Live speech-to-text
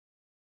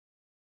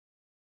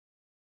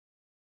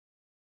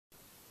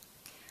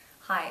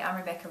Hi, I'm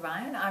Rebecca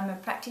Ryan. I'm a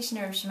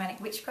practitioner of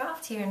shamanic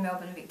witchcraft here in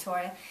Melbourne,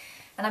 Victoria,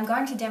 and I'm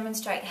going to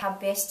demonstrate how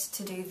best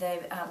to do the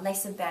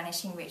lesser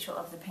banishing ritual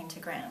of the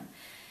pentagram.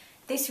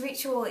 This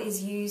ritual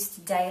is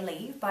used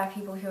daily by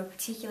people who are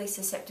particularly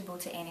susceptible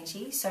to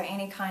energy, so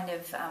any kind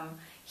of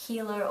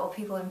healer or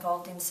people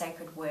involved in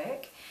sacred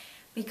work,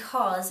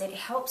 because it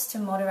helps to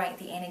moderate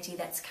the energy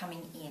that's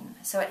coming in.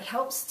 So it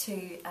helps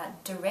to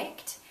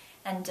direct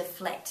and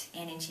deflect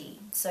energy.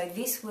 So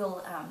this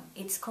will,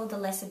 it's called the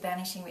lesser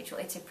banishing ritual.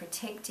 It's a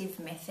protective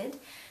method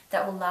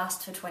that will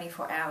last for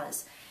 24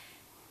 hours.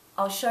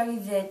 I'll show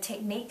you the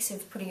techniques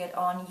of putting it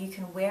on. You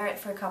can wear it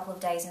for a couple of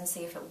days and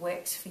see if it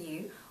works for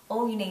you.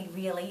 All you need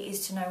really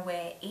is to know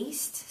where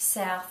east,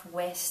 south,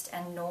 west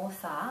and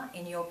north are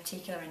in your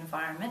particular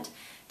environment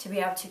to be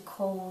able to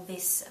call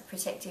this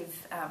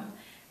protective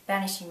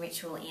banishing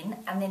ritual in,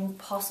 and then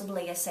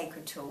possibly a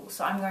sacred tool.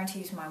 So I'm going to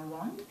use my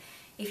wand.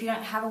 If you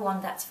don't have a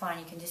wand, that's fine,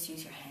 you can just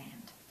use your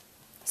hand.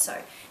 So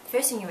the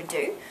first thing you would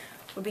do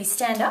would be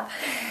stand up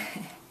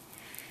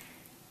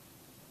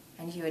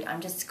and you would,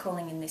 I'm just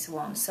calling in this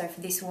wand. So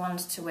for this wand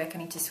to work I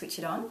need to switch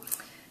it on.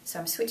 So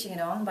I'm switching it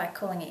on by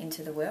calling it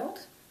into the world.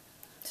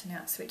 So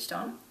now it's switched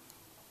on.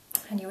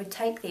 And you would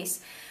take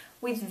this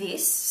with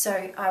this,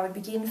 so I would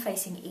begin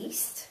facing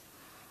east.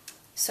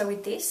 So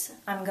with this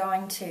I'm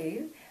going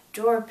to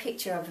draw a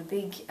picture of a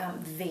big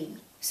V.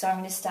 So I'm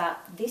going to start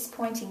this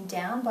pointing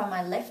down by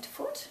my left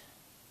foot,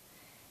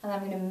 and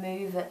I'm going to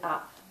move it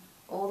up,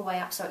 all the way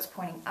up, so it's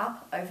pointing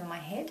up over my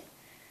head,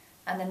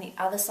 and then the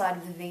other side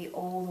of the V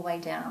all the way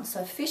down. So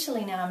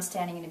officially now I'm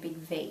standing in a big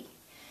V.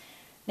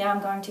 Now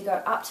I'm going to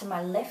go up to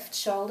my left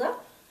shoulder,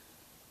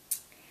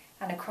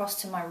 and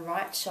across to my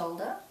right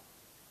shoulder,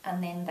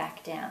 and then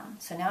back down.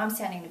 So now I'm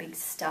standing in a big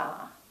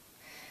star.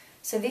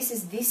 So this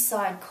is this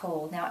side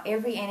call. Now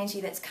every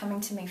energy that's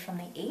coming to me from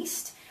the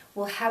east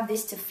will have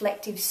this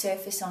deflective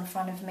surface on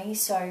front of me.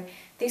 So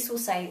this will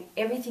say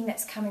everything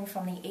that's coming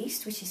from the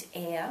east, which is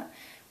air,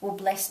 will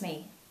bless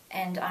me,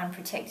 and I'm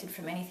protected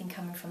from anything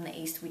coming from the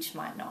east which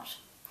might not.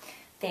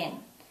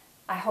 Then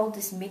I hold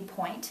this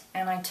midpoint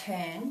and I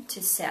turn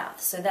to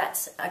south. So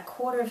that's a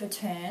quarter of a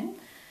turn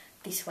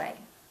this way.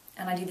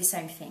 And I do the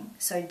same thing.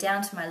 So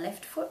down to my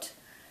left foot,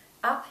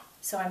 up,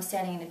 so I'm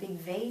standing in a big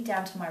V,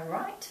 down to my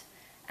right,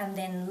 and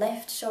then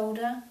left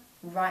shoulder,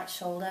 right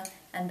shoulder,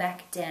 and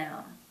back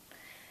down.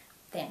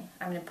 Then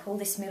I'm going to pull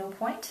this middle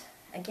point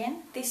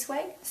again this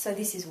way. So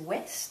this is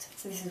west,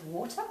 so this is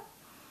water.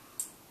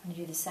 I'm going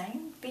to do the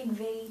same. Big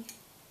V,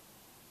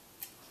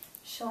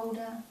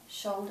 shoulder,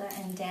 shoulder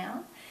and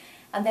down.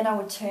 And then I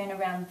would turn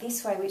around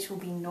this way, which will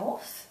be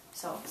north.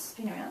 So I'll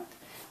spin around.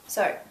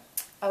 So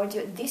I would do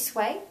it this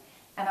way,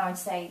 and I would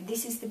say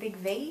this is the big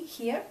V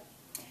here,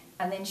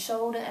 and then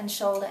shoulder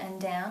and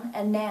down.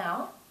 And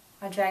now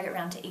I drag it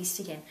around to east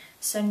again.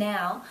 So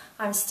now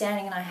I'm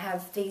standing and I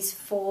have these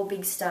 4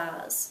 big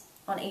stars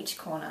on each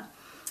corner.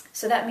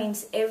 So that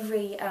means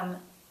every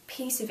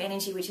piece of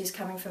energy which is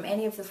coming from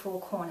any of the 4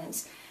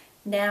 corners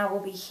now will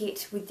be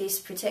hit with this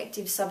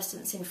protective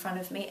substance in front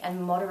of me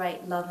and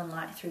moderate love and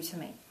light through to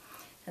me.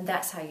 And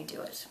that's how you do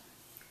it.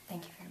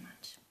 Thank you very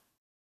much.